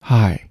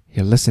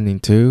You're listening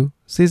to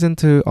Season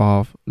 2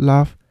 of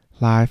Love,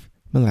 Life,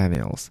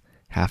 Millennials.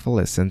 Have a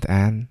listen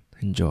and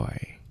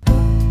enjoy.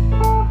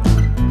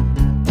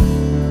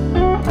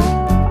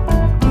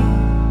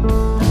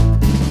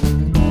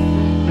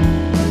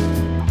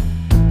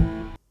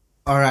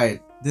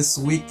 Alright, this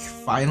week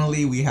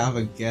finally we have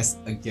a guest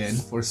again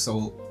for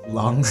so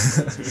long.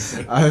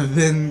 I've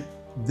been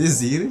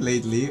busy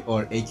lately,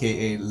 or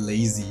aka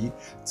lazy,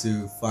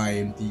 to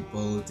find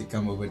people to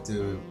come over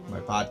to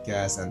my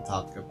podcast and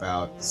talk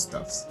about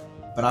stuffs.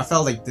 But I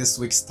felt like this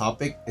week's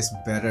topic is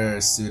better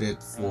suited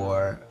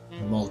for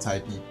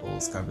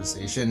multi-people's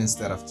conversation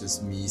instead of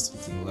just me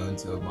speaking alone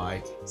to a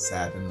mic,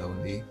 sad and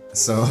lonely.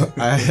 So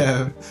I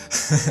have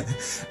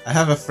I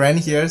have a friend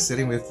here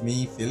sitting with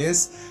me,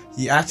 Phileas.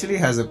 He actually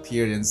has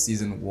appeared in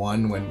season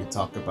 1 when we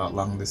talked about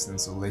long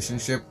distance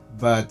relationship,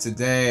 but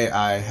today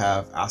I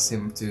have asked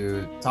him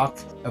to talk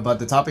about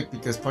the topic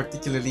because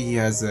particularly he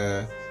has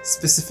a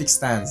specific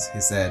stance,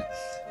 he said.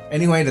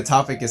 Anyway, the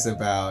topic is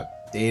about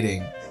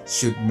dating.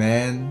 Should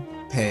men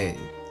pay?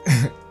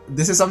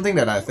 This is something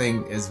that I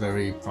think is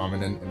very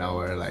prominent in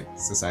our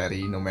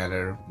society, no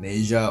matter in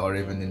Asia or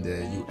even in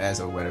the US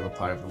or whatever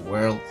part of the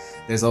world.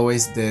 There's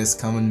always this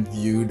common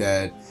view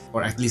that,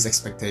 or at least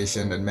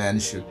expectation, that men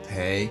should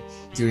pay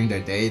during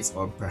their dates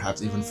or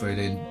perhaps even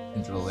further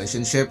into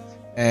relationship.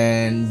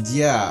 And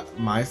yeah,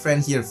 my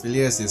friend here,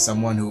 Phileas, is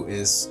someone who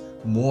is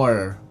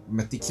more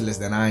meticulous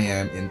than I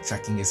am in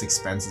tracking his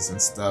expenses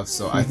and stuff.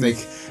 So I think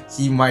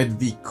he might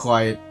be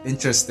quite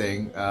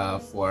interesting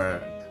for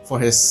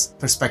his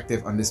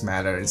perspective on this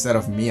matter. Instead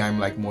of me, I'm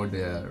like more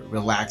the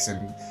relaxed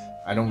and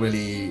I don't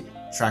really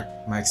track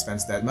my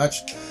expense that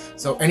much.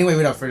 So anyway,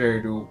 without further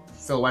ado,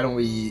 Phil, why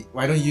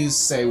don't you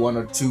say one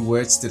or two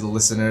words to the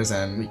listeners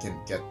and we can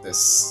get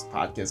this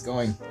podcast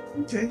going?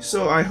 Okay,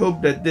 so I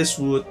hope that this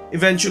would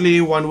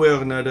eventually, one way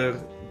or another,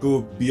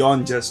 go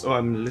beyond just, oh,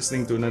 I'm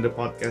listening to another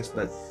podcast,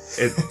 but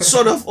it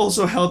sort of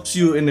also helps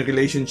you in a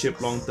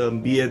relationship long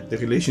term, be it the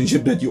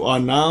relationship that you are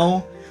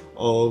now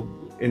or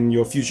in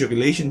your future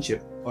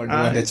relationship. Or the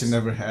one that you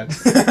never had.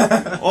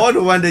 Or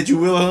the one that you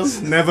will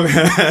never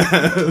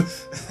have.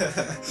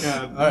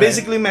 Yeah, right.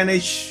 Basically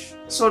manage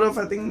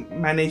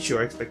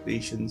your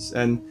expectations.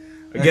 And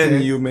again,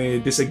 Okay. you may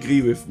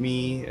disagree with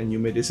me and you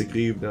may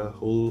disagree with the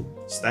whole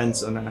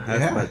stance on I have,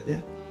 Yeah. but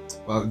yeah.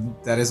 Well,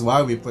 that is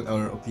why we put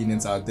our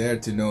opinions out there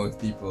to know if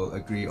people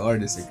agree or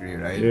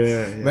disagree, right?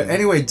 Yeah. But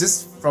anyway,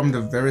 just from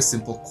the very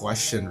simple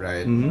question,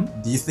 right? Mhm.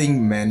 Do you think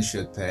men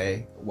should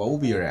pay? What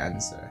would be your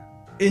answer?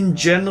 In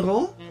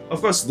general, of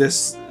course,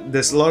 there's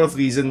a lot of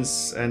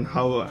reasons and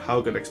how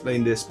I could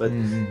explain this, but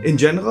in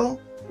general,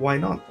 why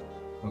not?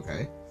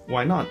 Okay.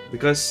 Why not?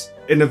 Because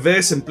in a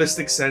very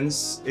simplistic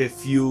sense,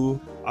 if you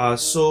are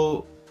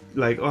so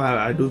like, oh,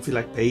 I don't feel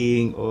like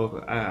paying,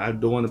 or I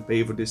don't want to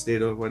pay for this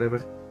date or whatever,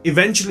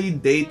 eventually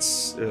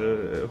dates,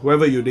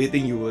 whoever you're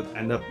dating, you would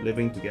end up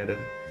living together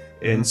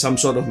in some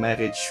sort of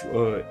marriage,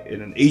 or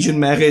in an Asian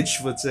marriage,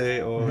 would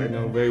say, or in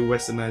a very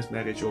westernized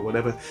marriage or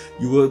whatever,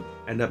 you would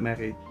end up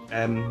married.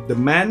 The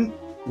man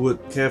would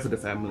care for the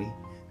family,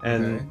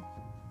 and Okay.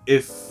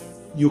 if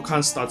you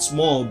can't start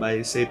small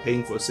by, say,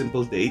 paying for a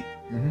simple date,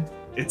 Mhm.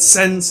 it's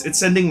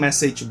sending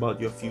message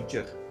about your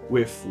future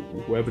with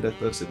whoever that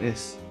person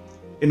is.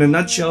 In a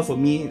nutshell, for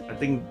me, I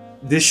think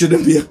this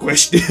shouldn't be a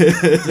question.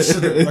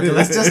 Okay,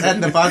 let's just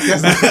end the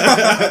podcast.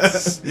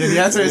 Yeah, the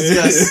answer is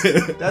yes.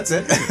 That's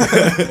it.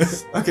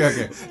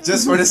 Okay.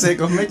 Just for the sake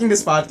of making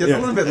this podcast a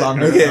little bit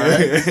longer, Okay.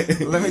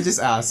 alright? Let me just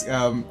ask.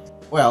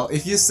 Well,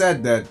 if you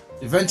said that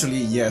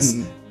eventually, yes,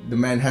 the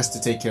man has to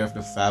take care of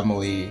the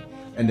family,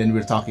 and then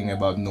we're talking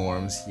about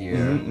norms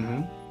here,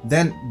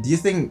 then do you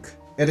think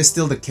it is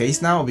still the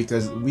case now?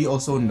 Because we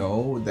also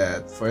know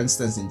that, for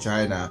instance, in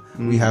China,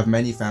 we have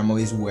many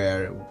families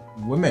where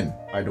women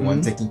are the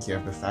one taking care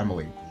of the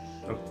family,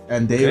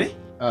 and Okay.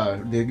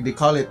 they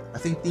call it, I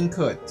think, 丁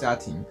克家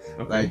庭,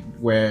 Okay. like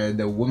where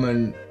the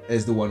woman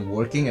is the one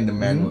working and the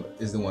man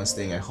is the one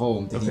staying at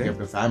home taking Okay. care of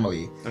the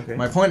family. Okay.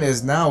 My point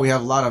is, now we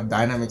have a lot of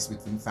dynamics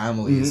between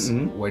families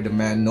where the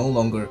man no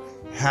longer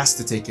has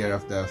to take care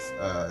of the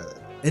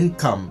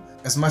income,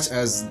 as much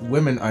as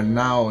women are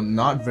now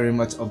not very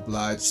much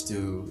obliged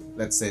to,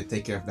 let's say,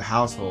 take care of the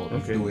household,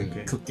 Okay, doing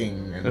okay.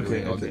 cooking and Okay,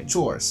 doing all the okay.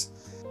 chores.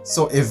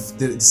 So if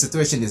the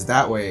situation is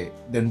that way,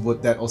 then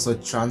would that also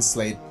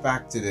translate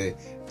back to the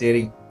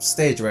dating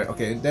stage where,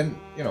 okay, then,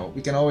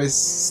 we can always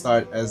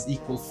start as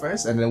equal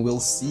first and then we'll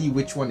see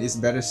which one is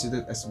better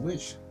suited as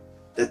which?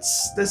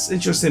 That's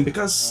interesting,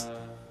 because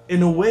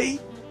in a way,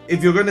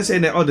 if you're gonna say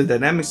that, oh, the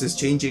dynamics is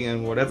changing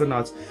and whatever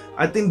not,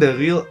 I think the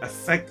real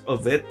effect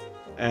of it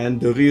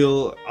and the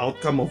real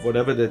outcome of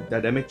whatever the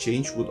dynamic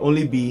change would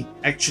only be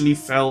actually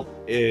felt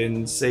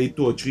in, say,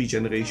 2 or 3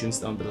 generations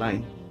down the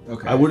line.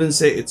 Okay. I wouldn't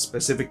say it's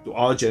specific to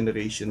our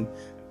generation.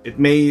 It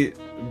may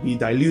be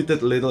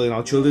diluted a little in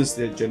our children's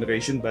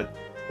generation, but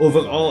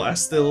overall, I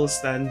still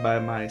stand by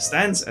my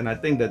stance, and I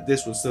think that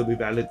this will still be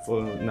valid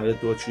for another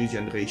 2 or 3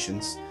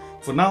 generations.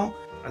 For now,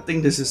 I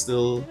think this is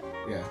still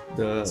Yeah.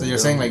 The So you're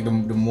saying like the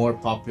more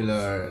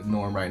popular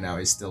norm right now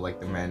is still like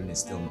the man is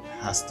still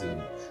has to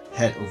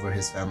head over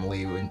his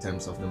family in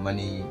terms of the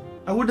money.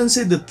 I wouldn't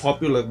say the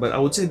popular, but I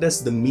would say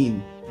that's the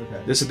mean.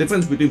 Okay. There's a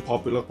difference between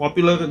popular.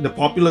 The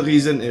popular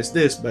reason is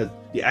this, but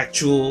the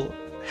actual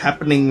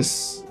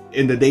happenings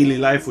in the daily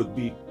life would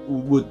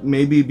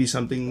maybe be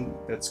something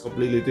that's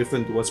completely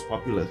different to what's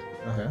popular.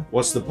 Okay.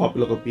 What's the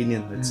popular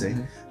opinion, let's say.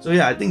 Mhm. So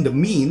yeah, I think the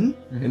mean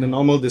Mhm. in a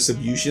normal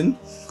distribution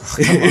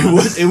Come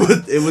on. it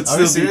would Are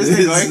we still be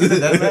seriously this. going into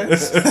that, man?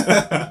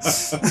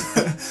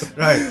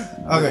 Right.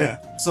 Okay.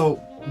 Yeah.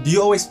 So, do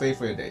you always pay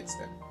for your dates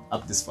then?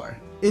 Up this far?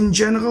 In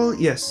general,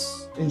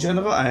 yes. In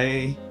general,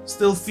 I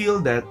still feel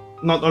that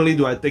not only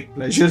do I take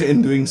pleasure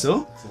in doing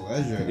so,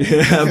 Pleasure.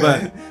 yeah,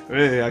 Okay.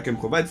 but I can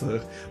provide for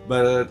her,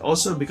 but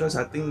also because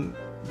I think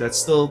that's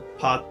still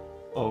part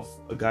of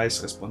a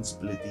guy's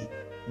responsibility.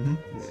 Mhm.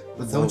 Yeah,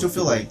 But don't you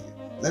feel for- like,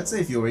 let's say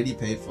if you already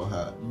paid for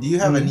her, do you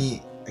have Mhm. any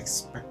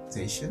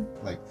expectation?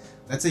 Like,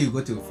 let's say you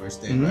go to a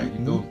first date, Mhm, right? You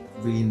mhm. don't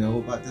really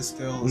know about this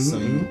girl, Mhm, so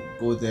you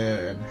go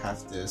there and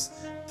have this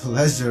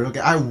pleasure.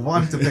 Okay, I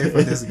want to pay for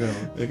this girl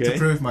to Okay.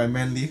 prove my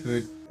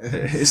manlyhood.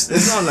 It's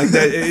not like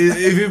that.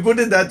 If you put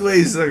it that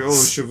way, it's like, oh,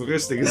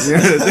 chivalristic is the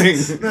other thing.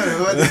 No,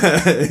 but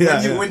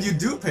Yeah, when you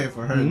do pay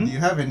for her, Mhm. do you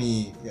have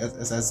any,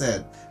 as I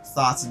said,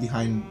 thoughts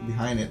behind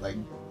it?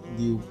 Like,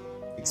 do you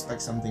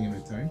expect something in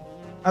return?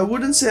 I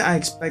wouldn't say I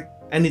expect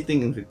anything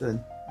in return.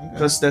 Okay.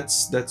 Because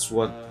that's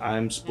what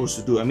I'm supposed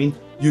to do. I mean,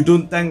 you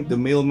don't thank the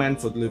mailman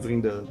for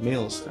delivering the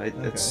mails, right?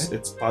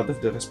 It's part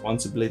of the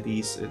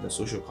responsibilities, the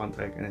social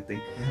contract, and everything.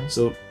 Mhm.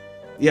 So,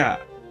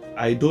 yeah,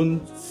 I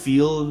don't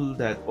feel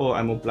that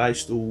I'm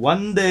obliged to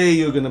one day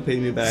you're gonna pay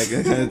me back,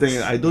 that kind of thing.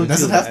 I don't. It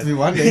doesn't feel have that. to be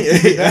one day. It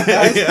can be that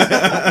night.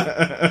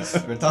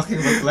 Yeah. We're talking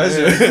about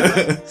pleasure.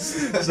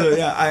 So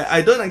yeah,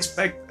 I don't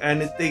expect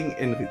anything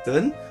in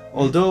return.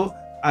 Although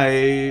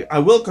I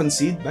will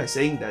concede by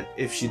saying that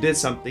if she did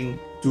something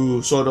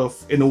to sort of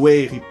in a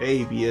way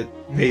repay, be it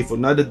pay for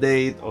another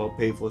date or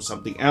pay for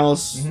something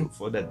else Mhm.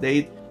 for that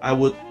date, I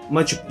would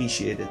much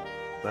appreciate it.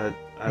 But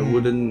I Mm.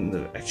 wouldn't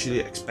actually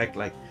expect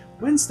like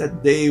when's that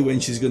day when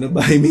she's gonna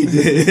buy me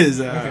this?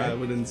 Okay. I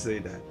wouldn't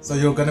say that. So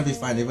you're gonna be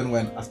fine even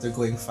when after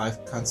going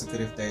 5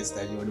 consecutive days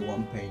that you're the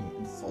one paying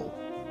in full,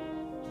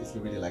 if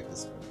you really like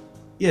this girl.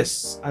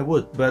 Yes, I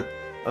would, but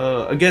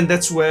again,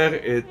 that's where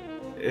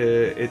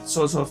it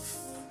sort of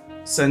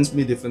sends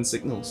me different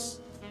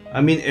signals.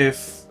 I mean,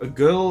 if a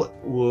girl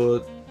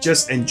would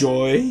just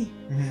enjoy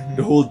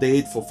the whole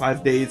date for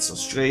 5 dates or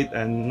straight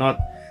and not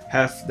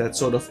have that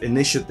sort of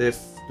initiative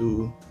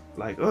to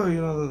like,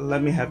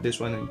 let me have this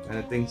one and kind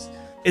of things,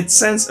 it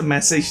sends a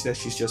message that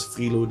she's just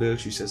freeloader,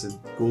 she's just a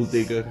gold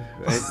digger,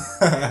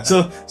 right?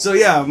 So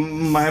yeah,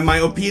 my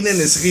opinion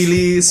is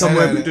really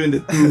somewhere I know. between the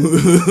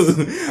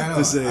two. I know.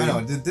 to say. I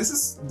know.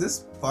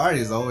 This part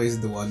is always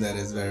the one that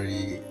is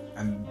very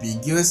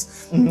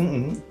ambiguous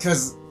Mhm,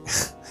 because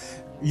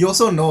you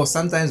also know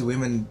sometimes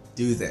women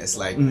do this.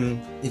 Like mhm.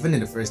 even in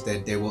the first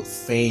date, they will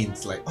feign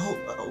like,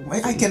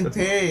 I can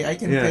pay, I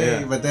can Yeah, pay,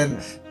 yeah. but then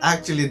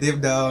actually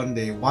deep down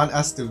they want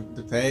us to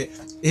pay.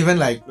 Even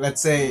like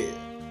let's say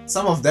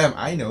some of them,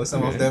 I know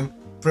some of Okay. them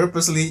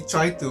purposely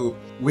try to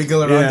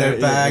wiggle around Yeah, their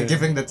yeah, bag, yeah.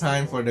 giving the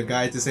time for the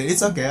guy to say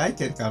it's okay, I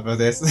can cover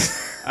this.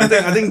 I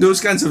think those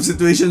kinds of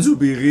situations would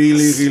be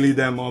really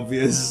damn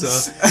obvious. So.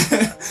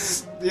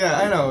 Yeah,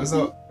 I know.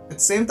 So at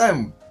the same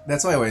time,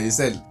 that's why when you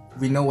said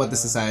we know what the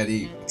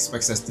society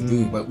expects us to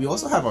do, Mm. but we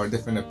also have our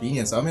different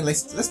opinions. So I mean,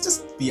 let's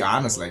just be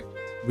honest. Like,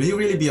 will you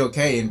really be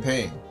okay in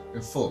paying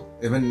in full,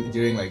 even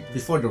during like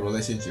before the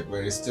relationship,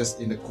 where it's just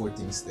in the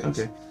courting stage?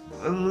 Okay.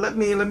 Let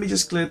me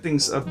just clear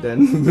things up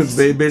then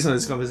based on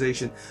this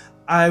conversation.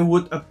 I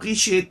would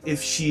appreciate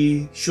if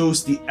she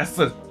shows the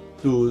effort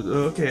to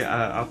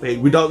I'll pay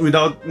without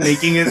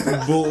making it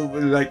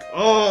like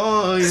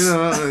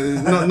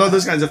not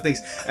those kinds of things.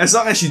 As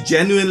long as she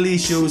genuinely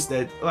shows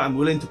that I'm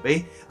willing to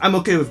pay, I'm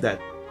okay with that.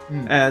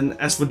 Mm. And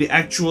as for the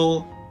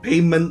actual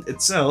payment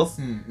itself,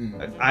 Mm,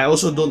 mm, I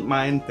also don't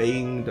mind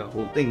paying the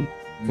whole thing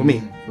for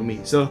me.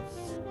 So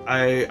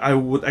I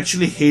would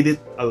actually hate it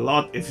a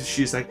lot if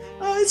she's like,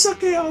 it's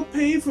okay, I'll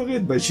pay for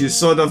it, but she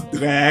sort of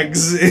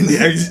drags in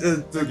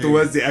the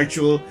towards the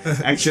actual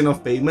action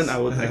of payment. I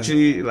would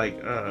actually like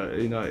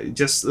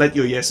just let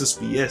your yeses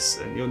be yes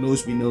and your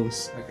no's be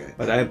no's. Okay.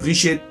 But I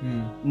appreciate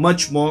Mm,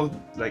 much more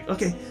like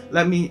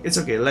let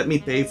me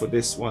pay for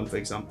this one, for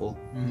example.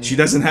 mhm. She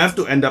doesn't have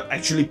to end up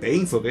actually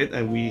paying for it,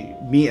 and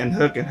me and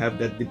her can have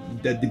that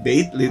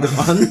debate later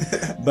on.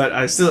 But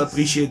I still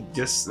appreciate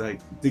just like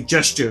the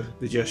gesture.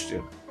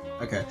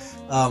 Okay.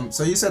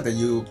 So you said that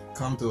you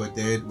come to a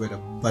date with a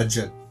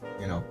budget,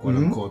 quote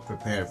Mhm. unquote,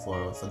 prepared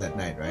for that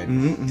night, right?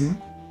 Mm-hmm.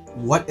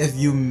 What if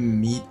you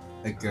meet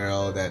a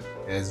girl that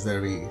is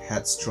very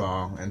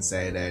headstrong and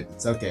say that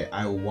it's okay,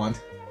 I want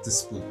to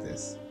split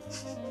this?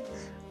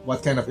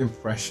 What kind of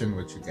impression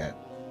would you get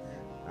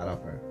out of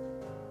her?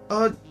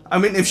 I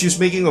mean, if she's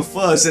making a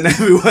fuss and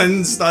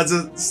everyone starts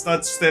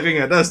staring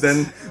at us,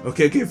 then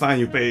okay, fine,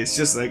 you pay. It's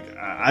just like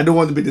I don't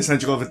want to be the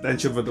center of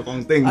attention for the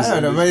wrong things. I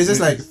don't know, but it's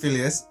just like,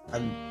 Phileas,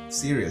 I'm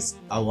serious.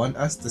 I want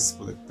us to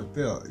split the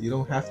bill. You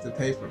don't have to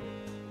pay for it.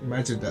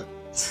 Imagine that.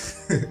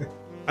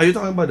 Are you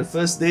talking about the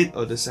first date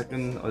or the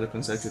second or the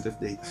consecutive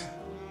date?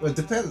 Well, it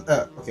depends.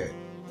 Okay.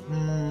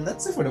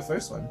 Let's say for the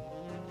first one.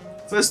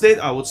 First date,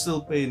 I would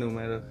still pay no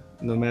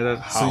matter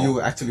how. So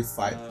you actually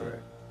fight for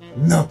it.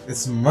 No,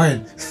 it's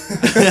mine.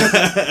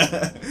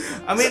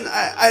 I mean,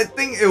 I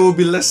think it will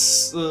be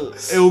less.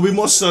 It will be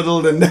more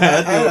subtle than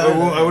that.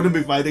 I wouldn't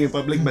be fighting in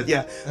public, but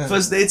yeah,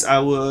 first dates I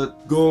would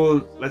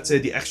go, let's say,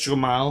 the extra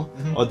mile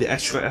or the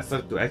extra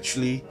effort to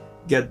actually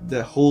get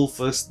the whole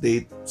first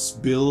date's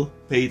bill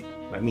paid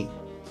by me.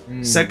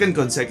 Second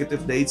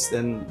consecutive dates,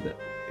 then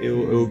it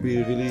will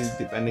be really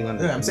depending on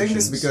the I'm saying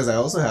this conditions. because I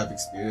also have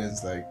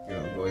experience, like,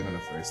 going on a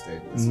first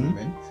date with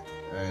women,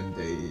 and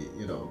they,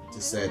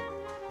 just said,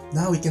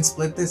 "No, we can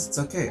split this. It's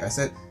okay." I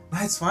said, "No,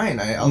 it's fine.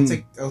 I'll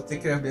take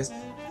care of this.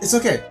 It's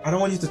okay. I don't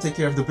want you to take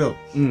care of the bill."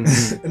 And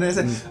then I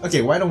said,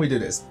 "Okay, why don't we do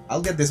this?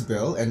 I'll get this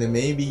bill, and then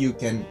maybe you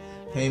can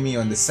pay me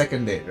on the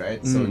second date,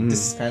 right?" So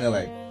this is kind of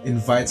like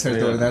invites her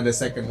to another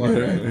second one,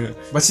 right?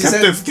 But she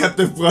said,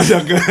 captive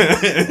product.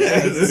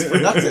 yeah, it's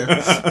productive.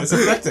 It's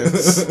effective.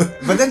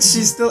 But then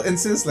she still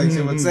insists, like,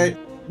 she would say,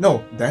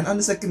 "No, then on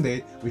the second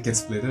date, we can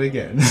split it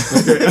again."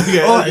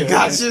 Okay, oh my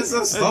god, she's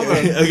so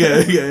stubborn.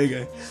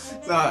 Okay.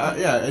 So,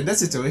 yeah, in that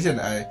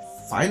situation, I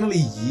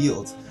finally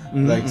yield.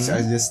 Like, I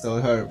just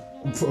told her,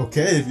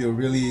 "Okay, if you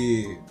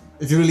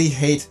really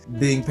hate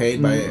being paid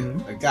by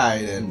a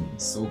guy, then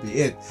so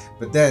be it."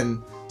 But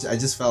then I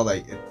just felt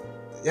like it.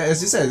 Yeah,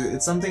 as you said,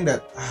 it's something that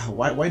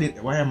why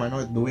am I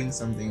not doing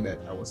something that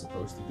I was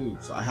supposed to do?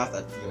 So I have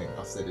that feeling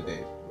after the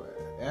date. But,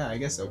 yeah, I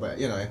guess so. But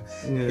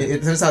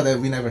it turns out that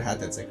we never had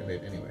that second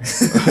date anyway.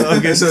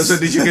 Okay, so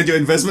did you get your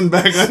investment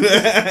back on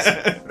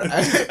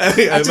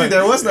Actually,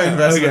 there was no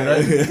investment,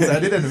 right? Okay. Because I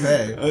didn't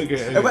pay.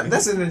 Okay. But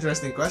that's an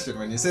interesting question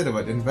when you said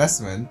about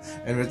investment,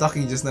 and we're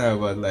talking just now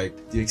about, like,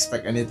 do you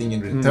expect anything in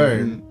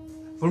return?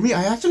 For me,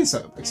 I actually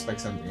expect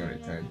something in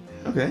return.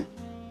 Okay.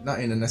 Not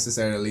in a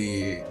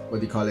necessarily, what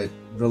do you call it,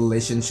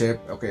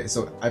 relationship. Okay,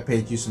 so I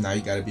paid you, so now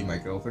you gotta be my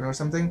girlfriend or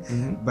something.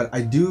 But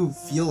I do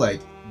feel like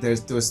there's,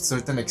 to a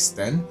certain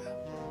extent,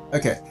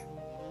 okay,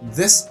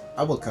 this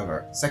I will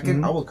cover.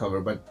 Second, I will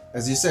cover. But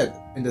as you said,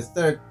 in the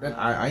third, then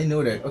I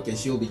know that, okay,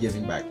 she'll be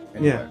giving back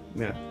anyway.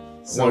 Yeah.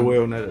 So, One way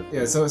or another.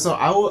 yeah, so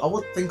I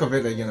will think of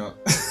it like,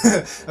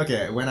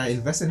 okay, when I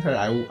invest in her,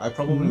 I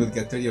probably will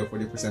get 30 or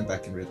 40%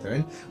 back in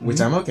return,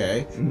 which I'm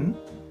okay.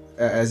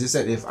 As you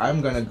said, if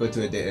I'm gonna go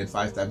to a date and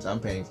 5 times I'm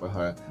paying for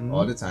her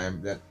all the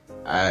time, then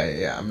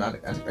I'm not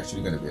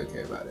actually gonna be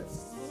okay about it.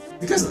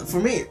 Because for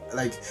me,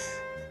 like,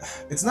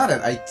 it's not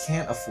that I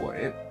can't afford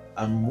it.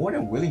 I'm more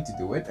than willing to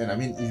do it, and I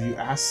mean, if you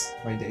ask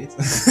my dates,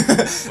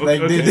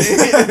 like,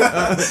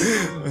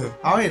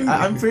 I mean,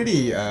 I'm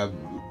pretty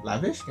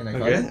lavish, can I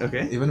call it?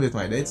 Okay. Even with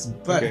my dates,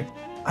 but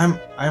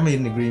I'm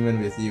in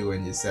agreement with you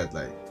when you said,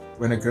 like,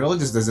 when a girl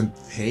just doesn't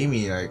pay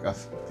me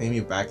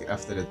back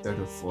after the third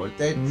or fourth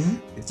date,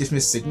 it gives me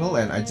a signal,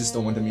 and I just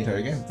don't want to meet her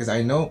again, because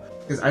I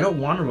don't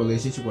want a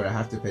relationship where I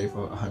have to pay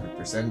for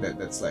 100%.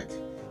 That's like,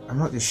 I'm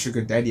not your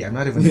sugar daddy. I'm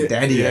not even a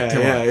daddy yet.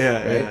 Come on, right?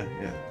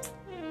 Yeah.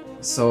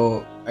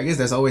 So I guess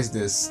there's always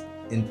this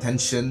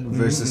intention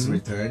versus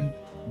return.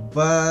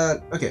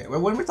 But okay,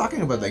 when we're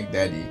talking about, like,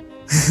 daddy,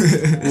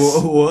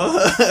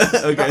 What?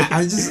 Okay.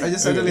 I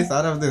just suddenly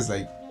thought of this.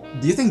 Like,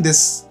 do you think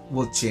this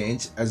will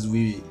change as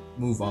we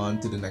move on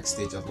to the next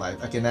stage of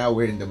life? Okay, now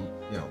we're in the,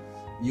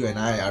 you and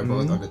I are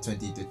both on the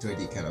 20 to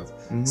 30 kind of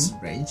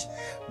range.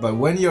 But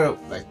when you're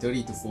like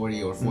 30 to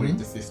 40 or 40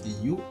 to 50,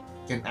 you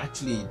can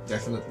actually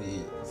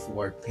definitely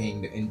afford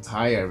paying the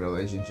entire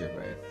relationship,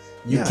 right?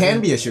 You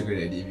can be a sugar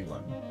daddy if you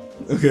want.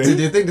 Okay. So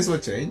do you think this will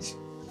change?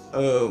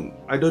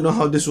 I don't know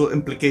how this will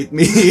implicate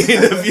me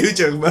in the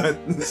future, but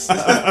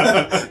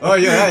Oh,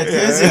 you're right,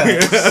 Kezia.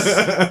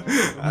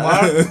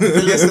 Mark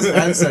Phileas'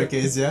 answer,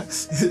 Kezia.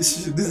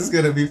 This is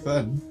gonna be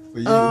fun for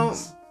you.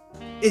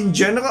 In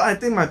general, I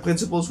think my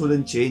principles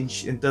wouldn't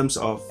change in terms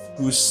of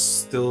who's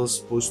still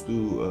supposed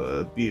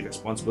to be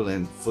responsible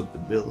and foot the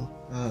bill.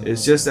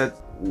 It's just that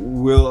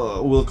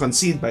we'll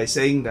concede by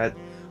saying that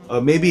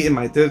maybe in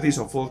my 30s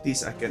or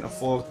 40s I can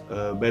afford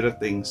better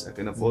things, I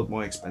can afford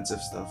more expensive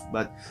stuff,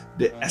 but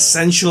the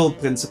essential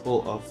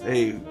principle of,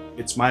 hey,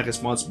 it's my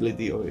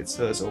responsibility or it's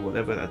hers or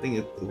whatever, I think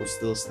it will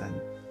still stand.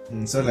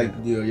 So like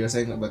you're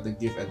saying about the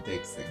give and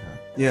take thing, huh?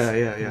 Yeah.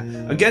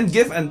 Again,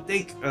 give and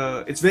take.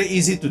 It's very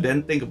easy to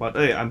then think about,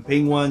 hey, I'm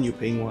paying one, you're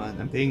paying one.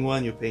 I'm paying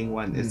one, you're paying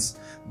one.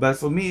 But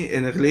for me,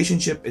 in a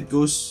relationship, it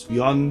goes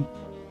beyond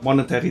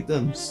monetary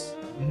terms.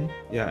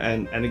 Yeah,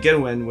 and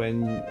again,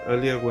 when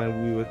earlier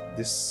when we were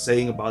just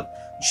saying about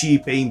she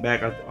paying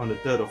back on the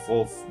third or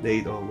fourth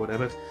date or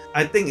whatever.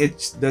 I think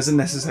it doesn't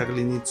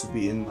necessarily need to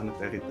be in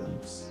monetary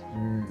terms.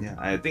 Yeah,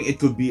 I think it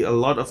could be a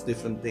lot of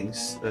different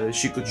things.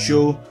 She could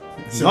show,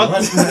 So not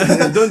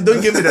what?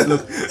 don't give me that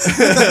look.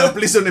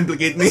 Please don't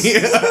implicate me.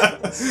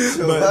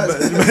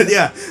 but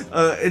yeah,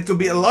 it could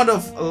be a lot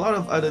of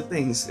other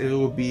things. It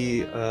would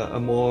be a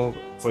more,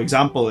 for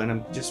example, and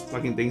I'm just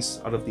plugging things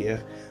out of the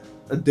air,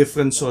 a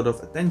different sort of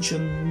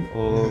attention,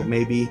 or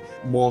maybe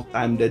more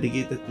time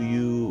dedicated to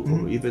you,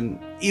 or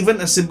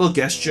even a simple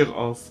gesture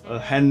of a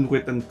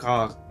handwritten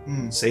card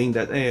saying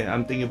that, hey,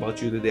 I'm thinking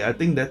about you today. I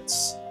think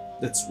that's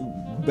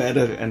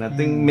better, and I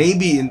think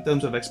maybe in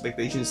terms of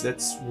expectations,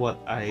 that's what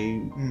I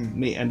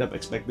may end up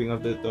expecting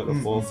of the third or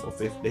fourth or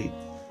fifth date.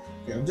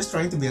 Okay, I'm just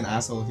trying to be an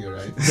asshole here,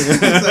 right?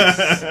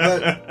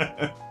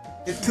 But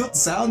it could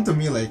sound to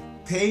me like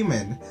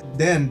payment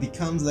then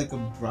becomes like a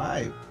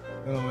bribe.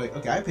 You know, like,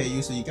 okay, I pay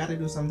you, so you gotta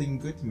do something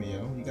good to me, you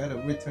know? You gotta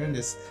return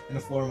this in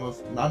the form of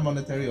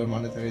non-monetary or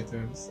monetary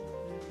terms,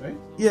 right?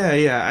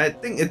 Yeah, I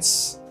think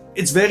it's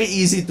very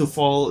easy to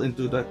fall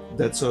into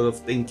that sort of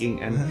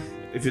thinking, and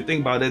if you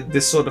think about it,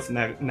 this sort of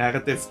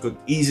narrative could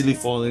easily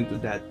fall into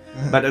that.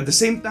 But at the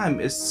same time,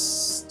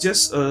 it's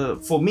just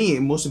for me,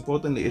 most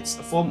importantly, it's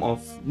a form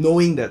of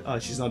knowing that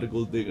she's not a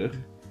gold digger.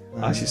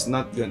 She's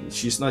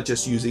not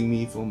just using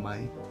me for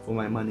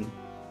my money.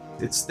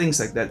 It's things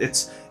like that.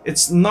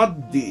 It's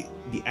not the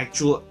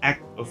actual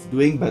act of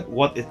doing, but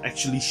what it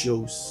actually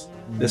shows.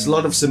 There's a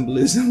lot of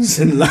symbolisms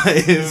in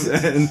life,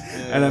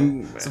 and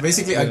I'm so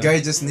basically a guy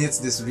just needs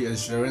this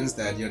reassurance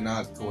that you're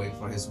not going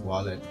for his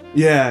wallet.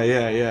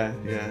 yeah,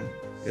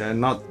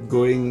 not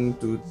going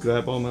to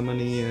grab all my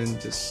money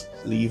and just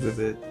leave with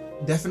it.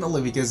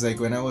 Definitely, because like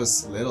when I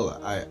was little,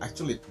 I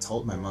actually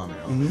told my mom, you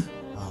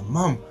know,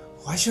 Mom,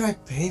 why should I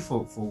pay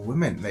for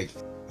women? Like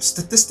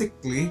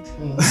statistically,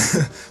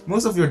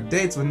 most of your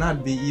dates would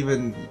not be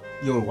even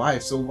your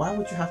wife, so why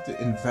would you have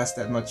to invest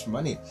that much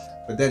money?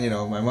 But then, you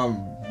know, my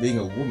mom being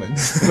a woman,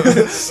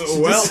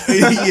 well,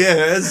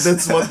 yes,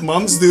 that's what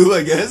moms do,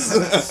 I guess.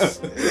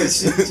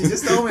 she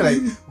just told me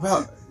like,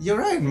 well, you're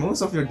right,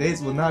 most of your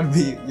dates will not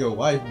be your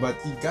wife, but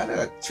you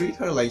gotta treat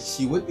her like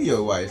she would be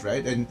your wife,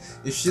 right? And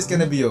if she's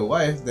gonna be your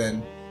wife,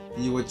 then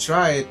you would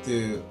try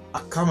to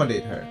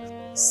accommodate her.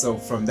 So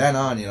from then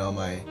on, you know,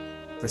 my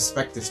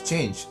perspectives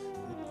change.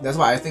 That's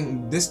why I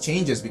think this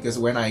changes, because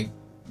when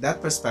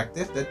that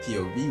perspective, that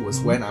POV was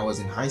when I was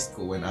in high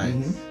school, when I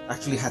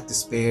actually had to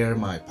spare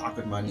my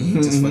pocket money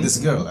just for this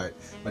girl, right?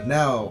 But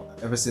now,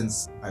 ever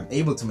since I'm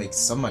able to make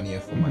some money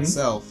for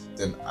myself,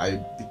 then I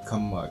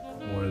become like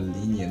more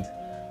lenient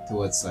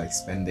towards like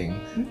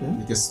spending,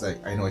 because like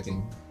I know I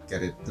can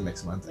get it the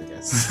next month, I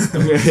guess.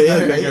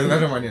 I get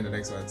another money in the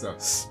next month. So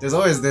there's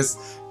always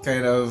this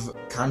kind of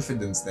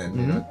confidence then,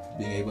 you know,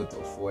 being able to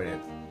afford it.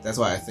 That's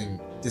why I think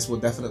this will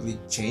definitely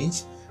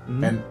change.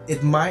 And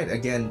it might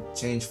again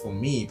change for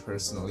me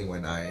personally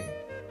when I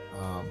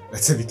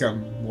let's say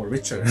become more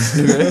richer.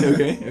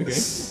 okay.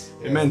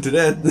 Amen to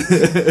that.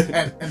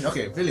 and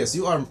okay, Vilius,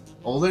 you are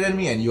older than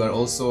me, and you are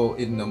also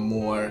in a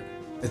more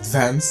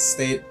advanced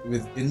state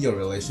within your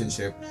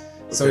relationship.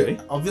 So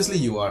obviously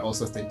you are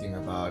also thinking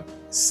about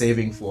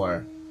saving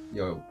for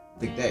your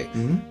big day.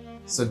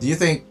 So do you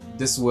think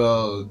this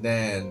will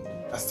then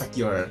affect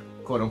your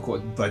quote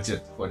unquote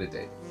budget for the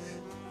day?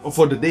 Or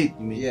for the date,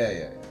 you mean?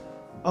 Yeah.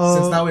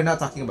 Since now we're not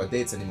talking about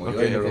dates anymore,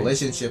 you're in a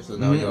relationship, so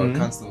now you're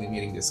constantly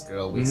meeting this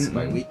girl week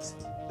by week.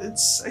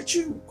 It's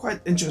actually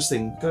quite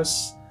interesting,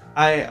 because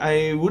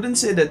I wouldn't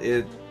say that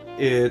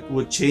it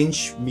would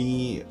change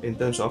me in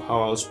terms of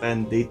how I'll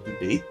spend date to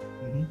date,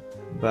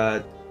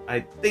 but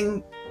I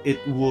think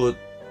it would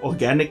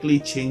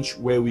organically change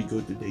where we go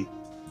to date.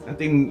 I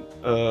think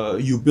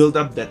you build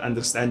up that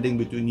understanding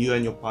between you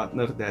and your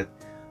partner that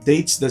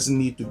dates doesn't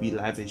need to be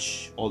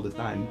lavish all the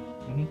time.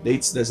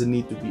 Dates doesn't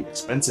need to be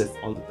expensive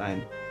all the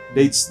time.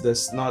 Dates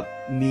does not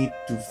need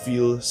to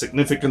feel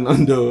significant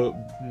on the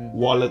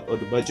wallet or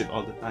the budget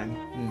all the time.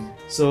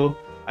 So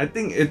I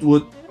think it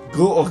would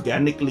grow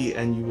organically,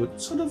 and you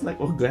would sort of like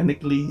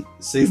organically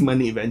save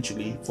money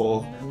eventually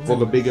for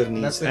the bigger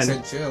needs. Netflix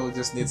and chill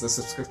just needs a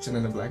subscription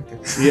and a blanket.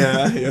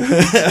 yeah,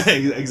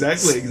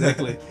 exactly.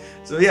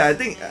 So yeah, I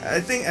think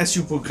as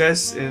you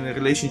progress in a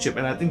relationship,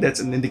 and I think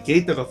that's an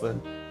indicator of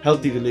a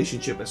healthy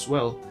relationship as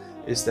well,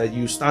 is that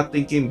you start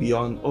thinking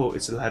beyond, oh,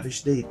 it's a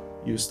lavish date.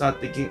 You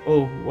start thinking,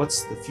 oh,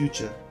 what's the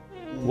future?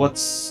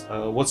 What's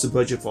the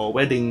budget for a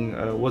wedding?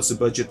 What's the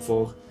budget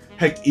for,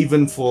 heck,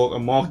 even for a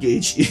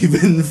mortgage,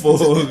 even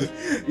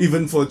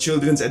for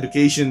children's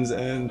educations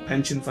and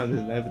pension funds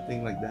and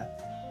everything like that.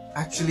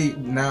 Actually,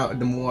 now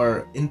the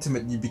more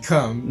intimate you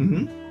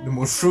become, the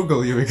more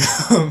frugal you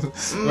become.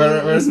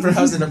 Whereas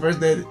perhaps in the first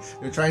date,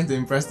 you're trying to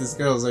impress this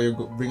girl, so you're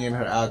bringing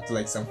her out to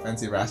like some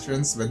fancy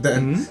restaurants. But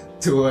then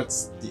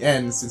towards the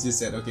end, since you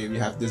said, okay, we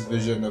have this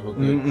vision of a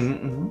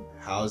good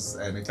house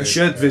and a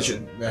shared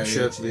vision.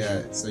 Marriage,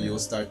 so you'll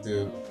start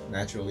to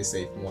naturally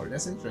save more.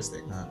 That's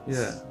interesting, huh?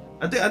 Yeah.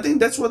 I think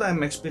that's what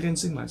I'm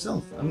experiencing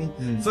myself. I mean,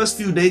 Mm. first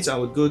few dates I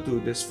would go to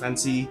this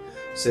fancy,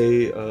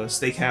 say,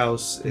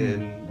 steakhouse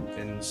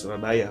in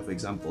Surabaya, for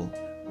example.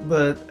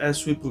 But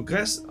as we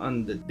progress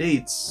on the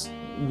dates,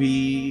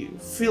 we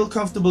feel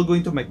comfortable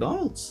going to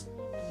McDonald's.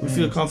 We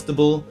feel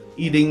comfortable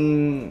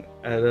eating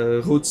at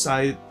a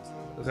roadside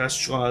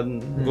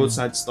restaurant,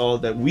 roadside stall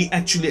that we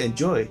actually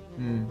enjoy.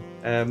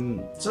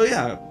 So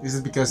yeah, This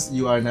is because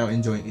you are now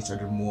enjoying each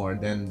other more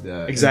than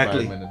the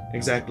exactly, environment.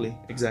 exactly.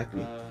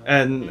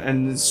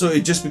 And so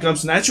it just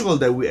becomes natural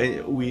that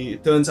we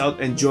turns out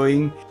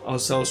enjoying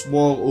ourselves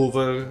more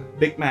over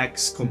Big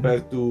Macs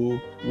compared to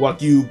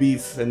Wagyu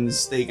beef and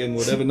steak and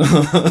whatever.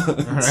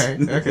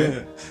 Alright,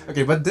 okay.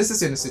 Okay, but this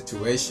is in a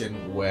situation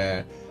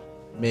where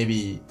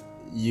maybe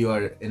you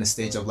are in a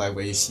stage of life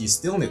where you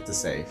still need to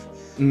save.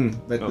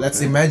 But let's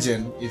Okay.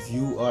 imagine if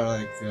you are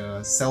like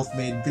a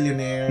self-made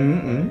billionaire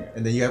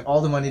and then you have all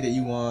the money that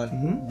you want.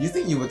 Do you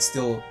think you would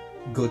still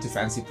go to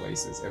fancy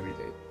places every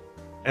day?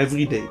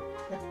 Every day.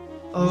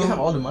 You have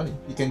all the money.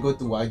 You can go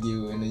to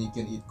Wagyu and then you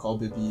can eat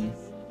Kobe beef,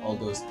 all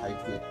those Thai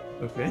good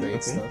Okay. great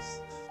Okay.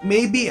 stuff.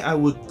 Maybe I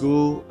would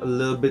go a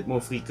little bit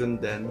more frequent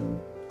than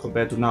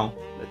compared to now,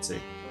 let's say.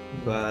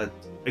 But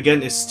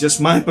again, it's just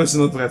my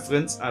personal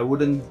preference. I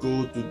wouldn't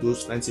go to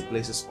those fancy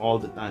places all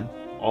the time,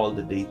 all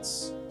the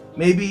dates.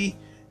 Maybe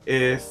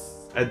if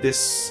at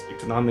this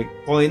economic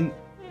point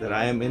that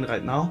I am in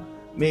right now,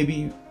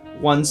 maybe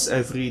once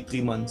every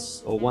 3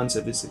 months or once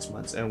every 6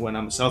 months. And when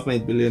I'm a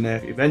self-made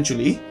billionaire,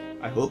 eventually,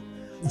 I hope,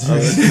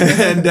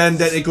 and then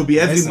it could be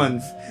every Nice.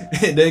 month.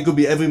 Then it could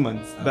be every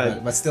month.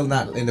 But still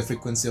not in the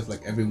frequency of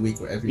like every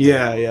week or every day.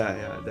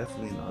 Yeah,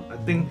 definitely not. I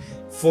think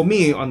for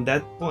me, on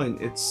that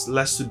point, it's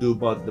less to do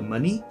about the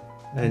money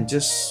and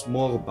just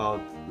more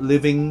about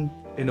living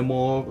in a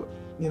more,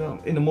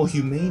 in a more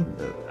humane.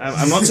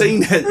 I'm not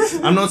saying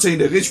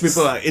that rich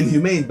people are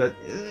inhumane, but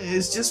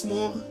it's just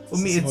more for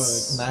me. It's more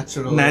It's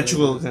like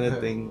natural kind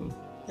of thing.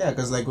 Yeah,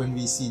 because like when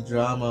we see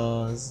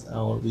dramas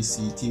or we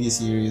see TV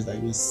series, like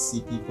we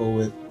see people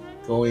with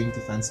going to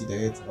fancy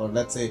dates, or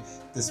let's say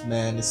this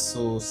man is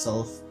so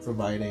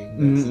self-providing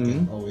that he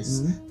can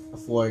always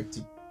afford to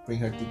bring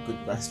her to good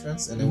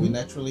restaurants, and then we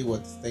naturally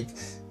would think,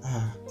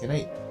 can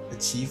I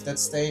achieve that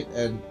state?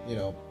 And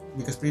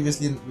because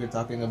previously we were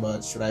talking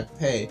about should I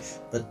pay,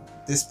 but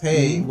this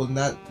pay will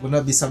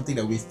not be something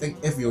that we think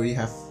if we already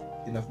have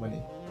enough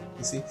money.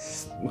 You see,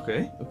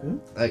 Okay.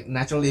 like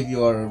naturally if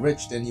you are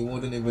rich then you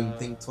wouldn't even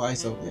think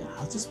twice of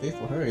I'll just pay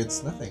for her,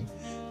 it's nothing.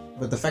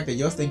 But the fact that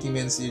you're thinking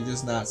means you're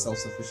just not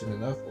self-sufficient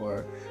enough.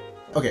 Or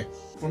okay,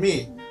 for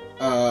me,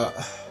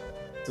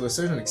 to a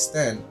certain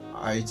extent,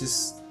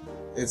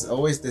 it's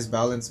always this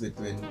balance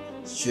between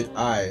should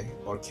I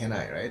or can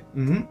I, right?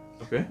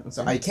 Okay.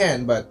 So I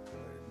can, but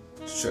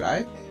should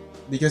I?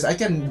 Because I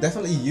can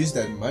definitely use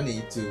that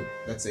money to,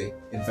 let's say,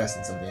 invest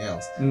in something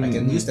else. I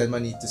can use that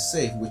money to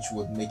save, which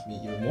would make me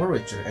even more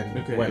richer. And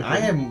Okay, when I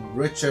okay. am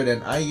richer,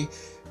 then I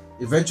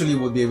eventually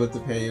will be able to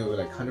pay you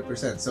like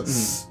 100%. So,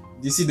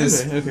 do you see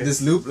this Okay.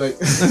 this loop,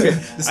 like Okay.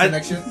 this I-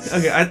 connection?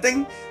 Okay, I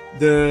think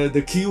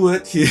the key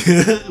word here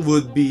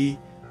would be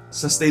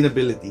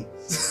sustainability.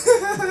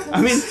 I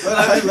mean, Well,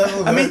 a high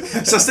level, I mean,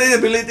 but-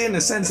 sustainability in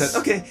the sense that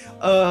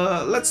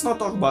let's not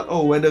talk about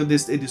whether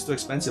this date is too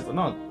expensive or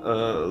not.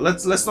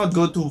 Let's not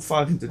go too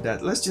far into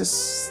that. Let's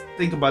just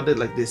think about it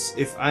like this: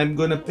 if I'm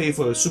gonna pay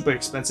for a super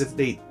expensive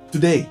date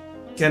today,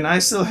 can I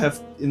still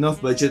have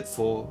enough budget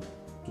for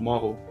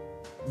tomorrow?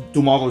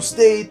 Tomorrow's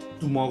date,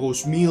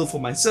 tomorrow's meal for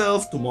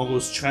myself,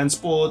 tomorrow's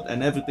transport,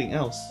 and everything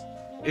else.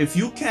 If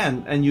you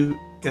can, and you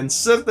can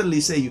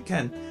certainly say you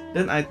can,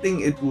 then I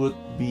think it would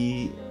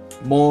be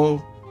more,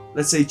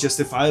 let's say,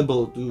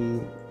 justifiable to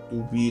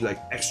be like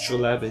extra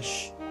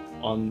lavish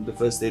on the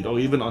first date or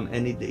even on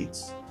any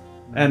dates.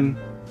 And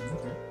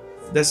Okay.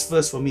 that's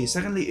first for me.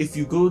 Secondly, if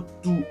you go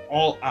too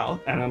all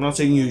out, and I'm not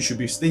saying you should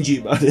be stingy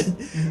about it,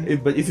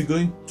 but if you're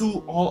going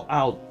too all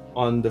out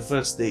on the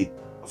first date,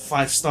 a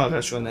 5-star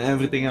restaurant and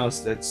everything else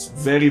that's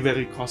very,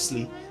 very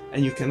costly,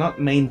 and you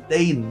cannot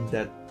maintain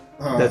that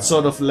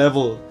sort of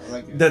level,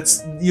 Like it,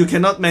 that's you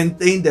cannot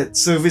maintain that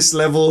service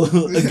level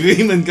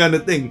agreement kind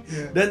of thing,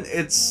 yeah. then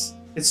it's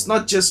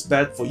not just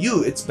bad for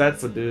you, it's bad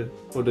for the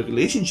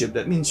relationship.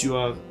 That means you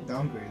are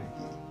Downgrading.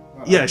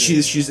 Well, yeah,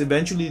 upgrading. she's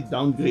eventually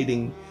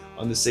downgrading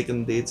on the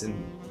second dates and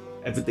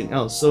everything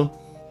else. So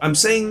I'm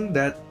saying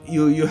that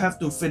you have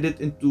to fit it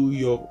into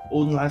your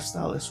own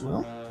lifestyle as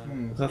well,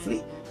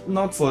 roughly.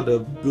 Not for the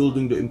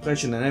building the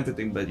impression and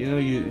everything, but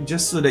you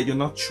just so that you're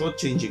not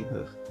shortchanging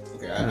her.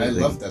 Okay, kind I of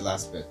love thing. that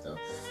last bit though.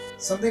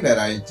 Something that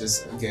I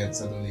just again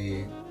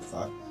suddenly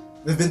thought.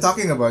 We've been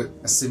talking about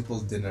a simple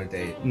dinner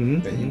date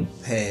that you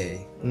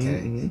pay,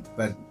 okay?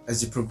 But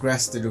as you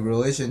progress through the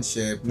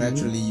relationship,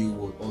 naturally you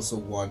will also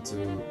want to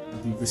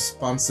be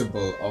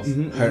responsible of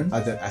her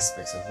other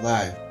aspects of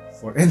life.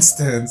 For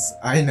instance,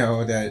 I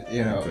know that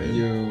Okay.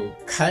 you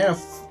kind of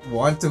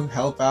want to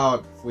help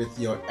out with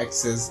your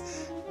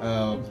ex's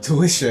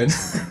tuition,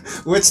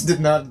 which did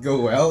not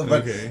go well.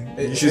 But okay.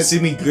 it- You should it- see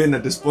me grin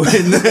at this point.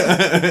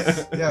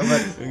 yeah,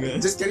 but Okay.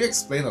 just can you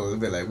explain a little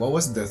bit, like what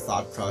was the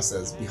thought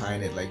process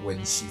behind it, like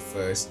when she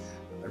first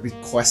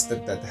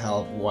requested that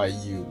help, why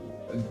you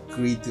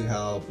agreed to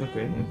help?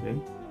 Okay, okay.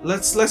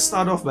 Let's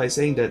start off by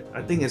saying that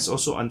I think it's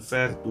also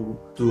unfair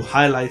to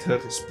highlight her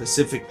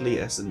specifically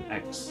as an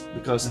ex,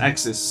 because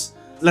ex is,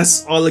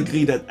 let's all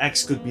agree that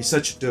ex could be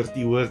such a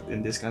dirty word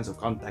in this kinds of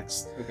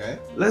context. Okay.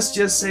 Let's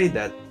just say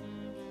that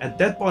at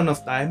that point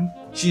of time,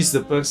 she's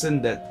the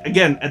person that,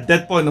 again, at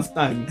that point of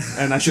time,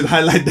 and I should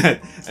highlight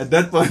that at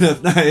that point of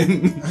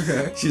time,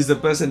 Okay. she's the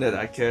person that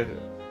I care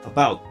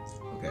about.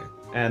 Okay.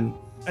 And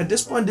at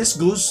this point, this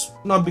goes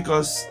not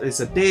because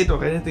it's a date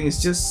or anything, it's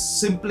just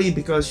simply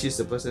because she's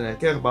the person I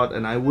care about,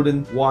 and I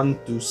wouldn't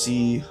want to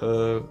see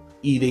her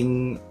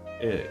eating.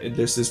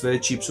 There's this very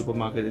cheap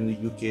supermarket in the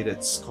UK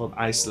that's called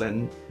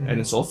Iceland, and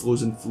it's all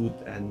frozen food,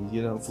 and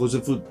you know,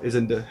 frozen food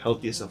isn't the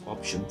healthiest of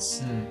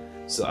options.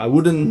 So I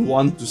wouldn't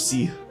want to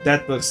see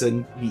that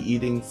person be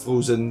eating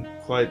frozen,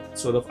 quite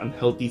sort of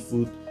unhealthy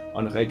food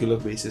on a regular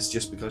basis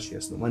just because she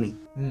has no money.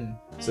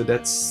 So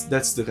that's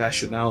the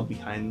rationale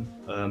behind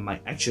my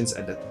actions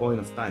at that point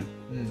of time.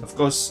 Of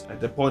course, at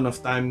that point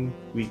of time,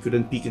 we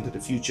couldn't peek into the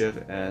future,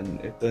 and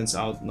it turns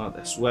out not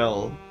as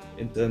well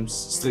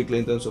strictly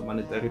in terms of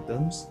monetary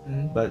terms.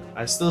 But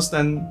I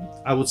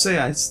would say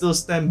I still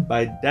stand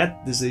by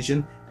that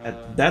decision at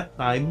that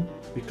time,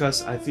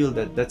 because I feel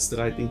that that's the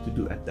right thing to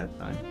do at that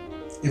time.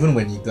 Even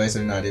when you guys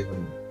are not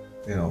even,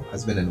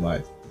 husband and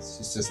wife,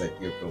 it's just like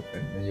your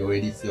girlfriend, and you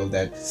already feel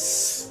that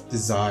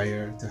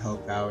desire to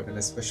help out, and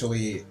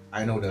especially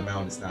I know the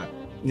amount is not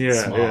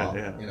small.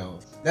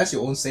 That's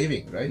your own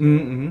saving, right?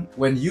 Mm-hmm.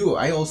 When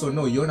I also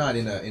know you're not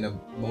in a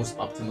most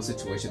optimal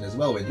situation as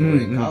well when you were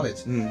in college,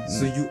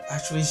 so you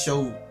actually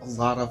show a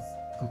lot of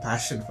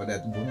compassion for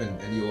that woman,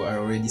 and you are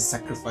already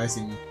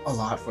sacrificing a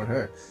lot for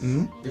her,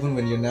 even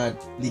when you're not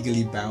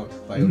legally bound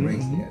by a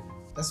ring yet.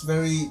 That's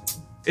very.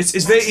 It's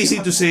very easy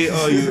to say,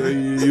 oh,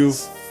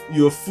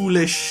 you're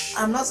foolish.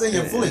 I'm not saying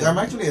you're foolish. I'm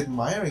actually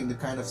admiring the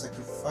kind of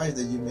sacrifice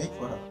that you make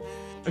for her.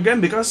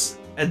 Again, because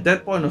at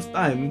that point of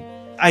time,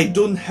 I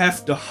don't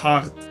have the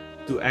heart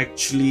to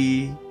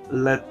actually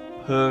let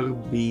her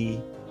be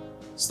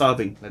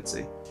starving, let's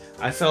say.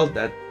 I felt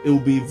that it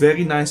would be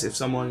very nice if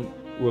someone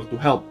were to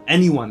help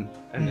anyone,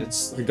 and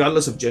it's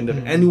regardless of gender,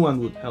 anyone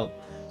would help.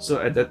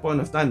 So at that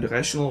point of time, the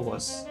rationale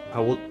was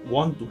I would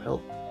want to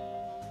help,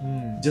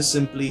 just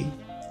simply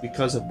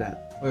because of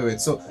that.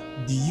 Wait. So,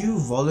 do you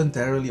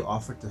voluntarily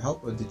offer to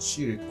help, or did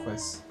she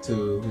request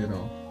to,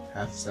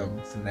 have some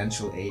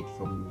financial aid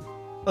from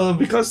you?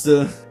 Because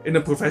in the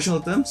professional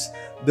terms,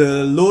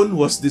 the loan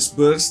was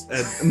disbursed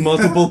at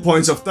multiple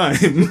points of time.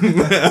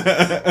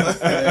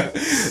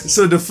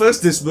 So the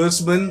first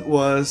disbursement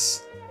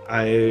was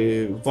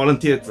I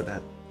volunteered for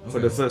that. For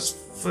the first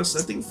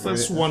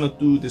one or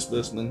two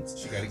disbursements.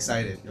 She got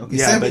excited. Okay,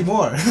 Yeah, send me but-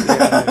 more.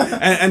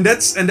 and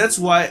that's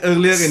why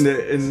earlier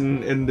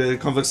in the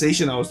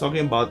conversation I was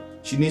talking about,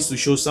 she needs to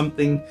show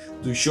something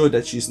to show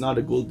that she's not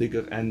a gold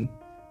digger, and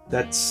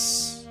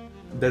that's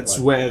Right.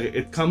 where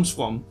it comes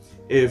from.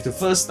 If the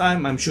first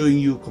time I'm showing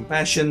you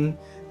compassion,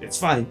 it's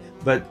fine.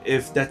 But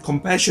if that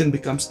compassion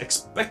becomes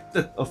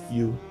expected of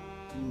you,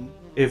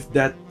 if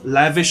that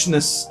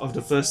lavishness of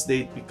the first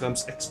date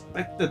becomes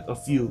expected of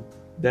you,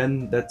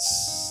 then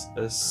that's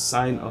a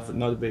sign of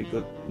not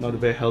a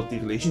very healthy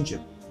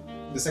relationship.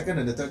 The second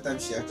and the third time,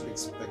 she actually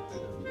expected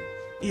of you.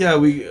 Yeah,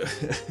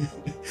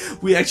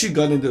 we actually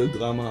got into a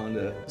drama on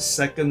the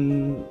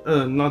second,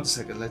 not the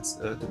second. Let's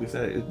to be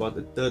fair, about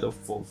the third or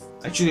fourth.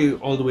 Actually,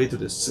 all the way to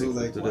the So sixth.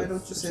 like, to why the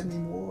don't you send me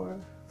more?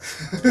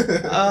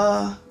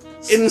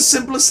 In a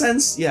simpler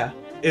sense, yeah.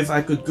 If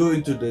I could go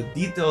into the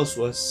details,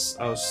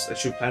 I was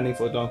actually planning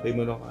for a down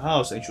payment of a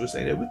house, and she was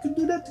saying that we could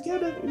do that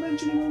together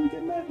eventually when we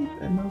get married.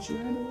 And now she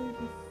ran away.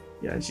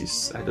 Yeah,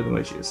 I don't know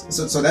where she is.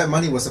 So that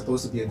money was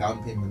supposed to be a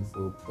down payment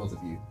for both of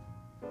you.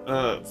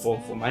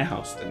 For my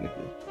house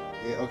technically.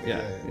 Yeah, okay,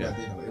 Yeah,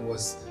 yeah. But it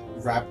was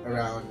wrapped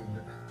around.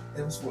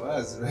 It was for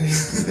us, right?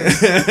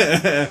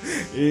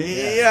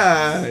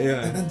 yeah.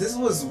 And this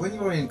was when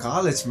you were in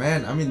college,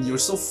 man. I mean, you're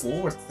so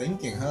forward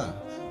thinking, huh?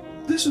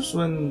 This was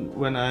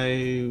when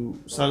I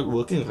started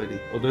working already,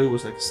 although it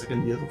was like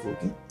second year of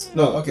working.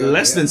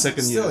 Less than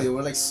second Still, year. you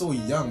were like so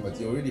young, but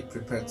you already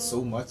prepared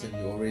so much and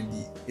you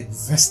already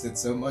invested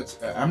so much.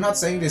 I'm not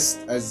saying this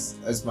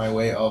as my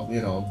way of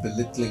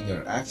belittling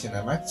your action.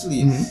 I'm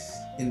actually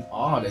in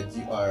awe that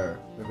you are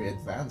very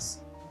advanced.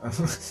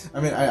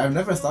 I mean, I've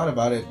never thought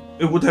about it.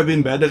 It would have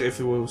been better if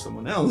it were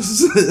someone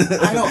else.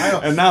 I know.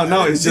 And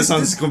now it just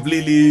sounds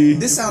completely.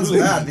 This sounds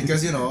bad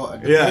because the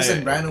Yeah,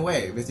 person yeah. ran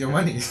away with your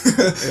money.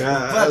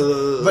 Yeah,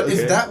 but okay.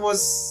 if that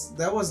was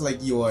like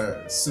your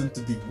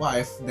soon-to-be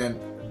wife, then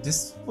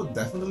this would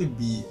definitely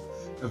be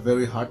a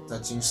very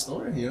heart-touching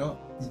story.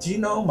 Did you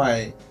know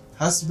my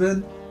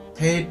husband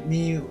paid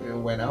me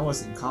when I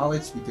was in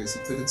college because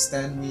he couldn't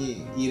stand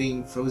me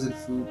eating frozen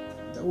food?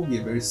 That would be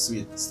a very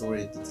sweet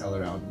story to tell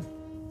around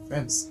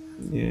friends.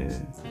 Yeah.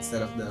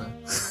 instead of the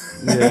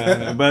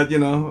Yeah, but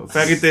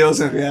fairy tales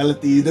and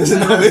reality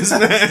doesn't always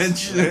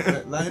match.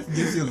 life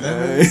gives you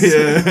lemons.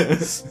 Yeah.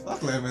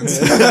 Fuck lemons.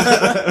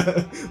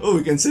 Oh,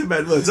 we can say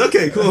bad words.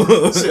 Okay, cool.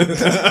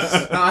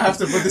 Now I have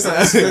to put this on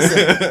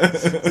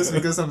explicit just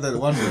because of that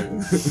one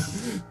word.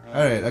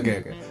 All right.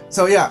 Okay.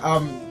 So yeah,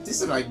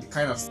 this is like the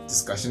kind of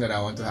discussion that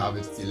I want to have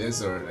with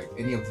Phyllis or like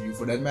any of you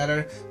for that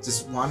matter.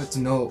 Just wanted to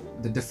know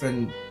the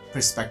different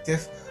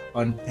perspective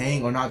on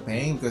paying or not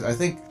paying, because I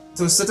think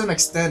to a certain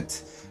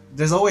extent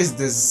there's always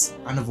this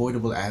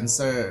unavoidable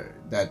answer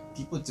that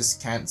people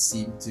just can't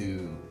seem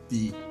to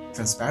be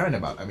transparent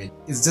about. I mean,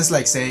 it's just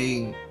like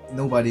saying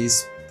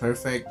nobody's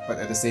perfect, but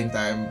at the same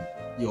time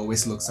you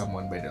always look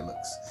someone by their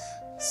looks.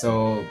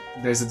 So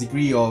there's a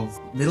degree of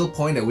middle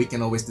point that we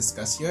can always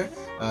discuss here.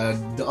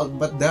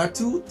 But there are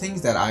two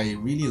things that I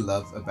really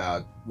love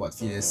about what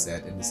Phileas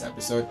said in this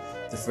episode.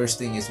 The first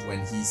thing is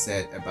when he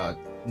said about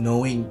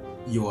knowing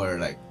your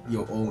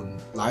own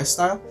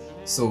lifestyle.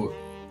 So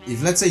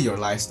if let's say your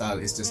lifestyle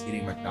is just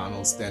eating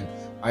McDonald's, then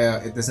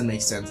it doesn't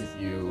make sense if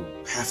you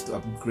have to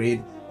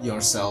upgrade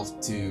yourself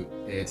to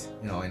it,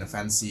 in a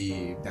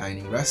fancy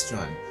dining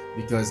restaurant.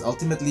 Because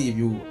ultimately, if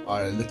you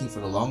are looking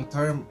for the long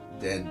term,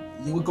 then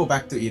you will go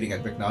back to eating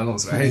at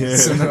McDonald's, right? Yeah.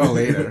 Sooner or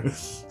later.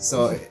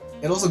 So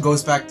it also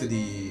goes back to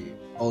the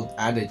old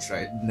adage,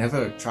 right?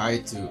 Never try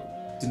to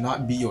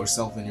not be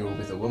yourself when you're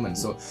with a woman.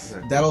 So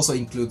that also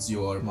includes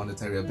your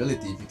monetary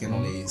ability. If you can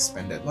only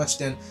spend that much,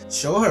 then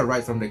show her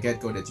right from the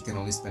get-go that you can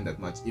only spend that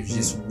much. If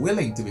she's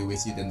willing to be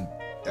with you, then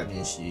that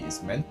means she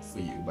is meant for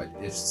you. But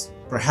if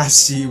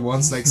perhaps she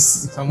wants like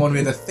someone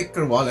with a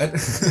thicker wallet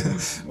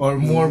or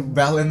more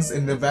balance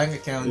in the bank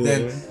account,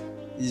 then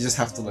you just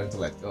have to learn to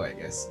let go, I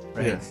guess,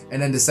 right? Yeah. And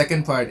then the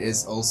second part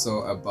is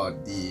also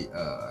about the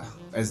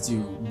as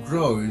you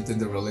grow within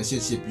the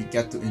relationship, you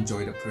get to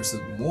enjoy the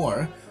person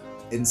more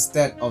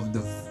instead of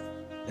the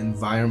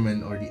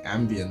environment or the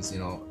ambience.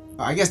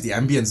 I guess the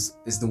ambience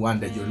is the one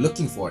that you're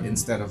looking for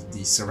instead of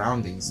the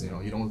surroundings. You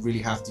don't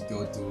really have to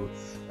go to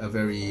a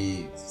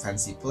very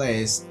fancy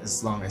place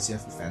as long as you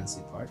have a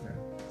fancy partner.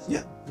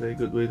 Yeah, very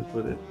good way to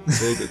put it.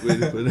 Very good way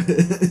to put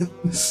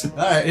it.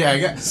 All right, yeah, I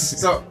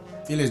guess. So,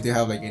 Felix, do you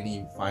have like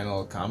any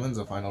final comments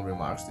or final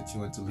remarks that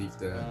you want to leave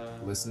the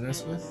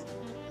listeners with?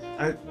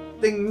 I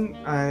think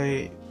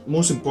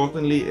most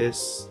importantly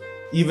is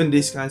even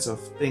these kinds of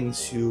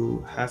things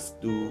you have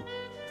to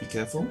be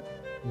careful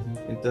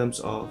in terms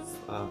of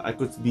I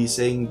could be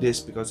saying this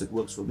because it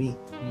works for me,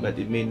 but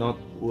it may not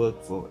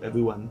work for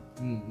everyone.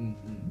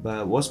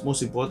 But what's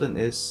most important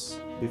is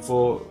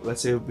before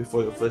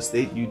your first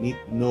date, you need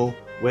to know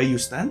where you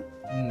stand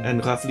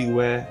and roughly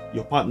where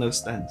your partner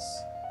stands.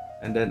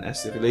 And then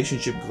as the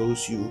relationship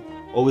grows, you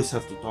always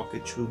have to talk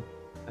it through.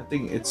 I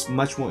think it's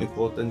much more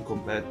important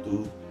compared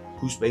to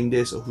who's paying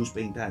this or who's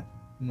paying that.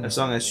 As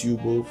long as you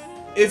both,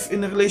 if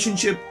in a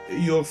relationship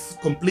you're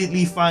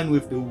completely fine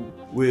with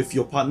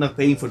your partner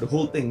paying for the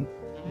whole thing,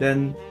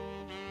 then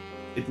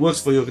it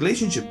works for your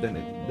relationship.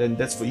 Then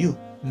that's for you.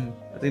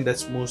 I think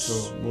that's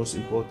most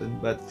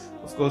important. But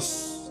of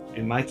course,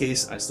 in my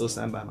case, I still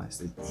stand by my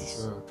statement.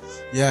 Sure.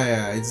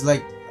 Yeah. It's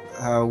like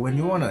when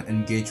you want to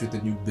engage with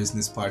a new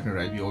business partner,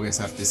 right? You always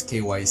have this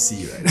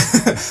KYC,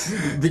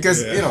 right?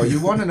 Because you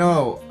want to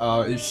know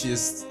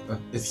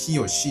if he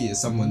or she is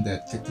someone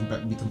that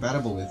can be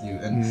compatible with you,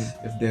 and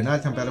if they're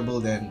not compatible,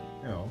 then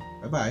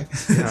bye bye.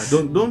 Yeah,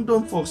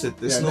 don't force it.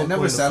 There's no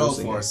never point of settle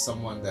forcing for it.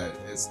 someone that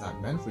is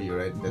not meant for you,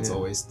 right? That's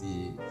always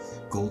the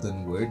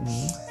golden word.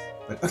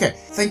 But okay,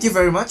 thank you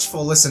very much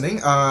for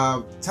listening.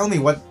 Tell me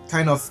what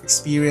kind of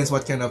experience,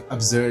 what kind of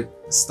absurd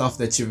stuff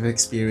that you've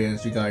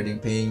experienced regarding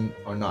paying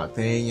or not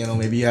paying.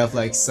 Maybe you have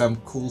like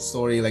some cool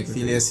story like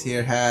Phileas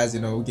here has,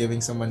 giving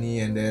some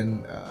money and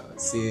then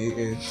see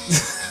it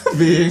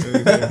being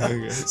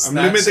I'm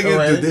limiting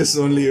it to this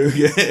only,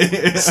 okay?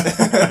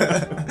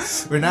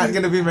 We're not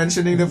gonna be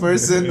mentioning the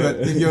person, but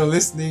if you're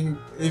listening,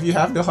 if you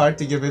have the heart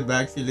to give it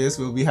back, Phileas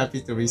will be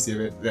happy to receive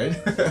it, right?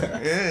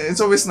 Yeah,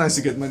 it's always nice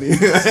to get money.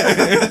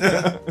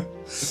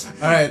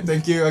 Alright,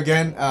 thank you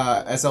again.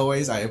 As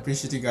always, I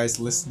appreciate you guys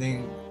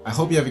listening. I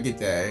hope you have a good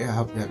day. I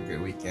hope you have a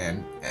good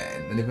weekend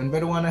and an even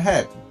better one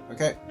ahead.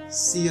 Okay,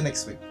 see you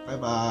next week. Bye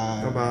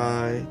bye. Bye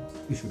bye.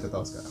 Ih, udah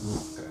tahu sekarang.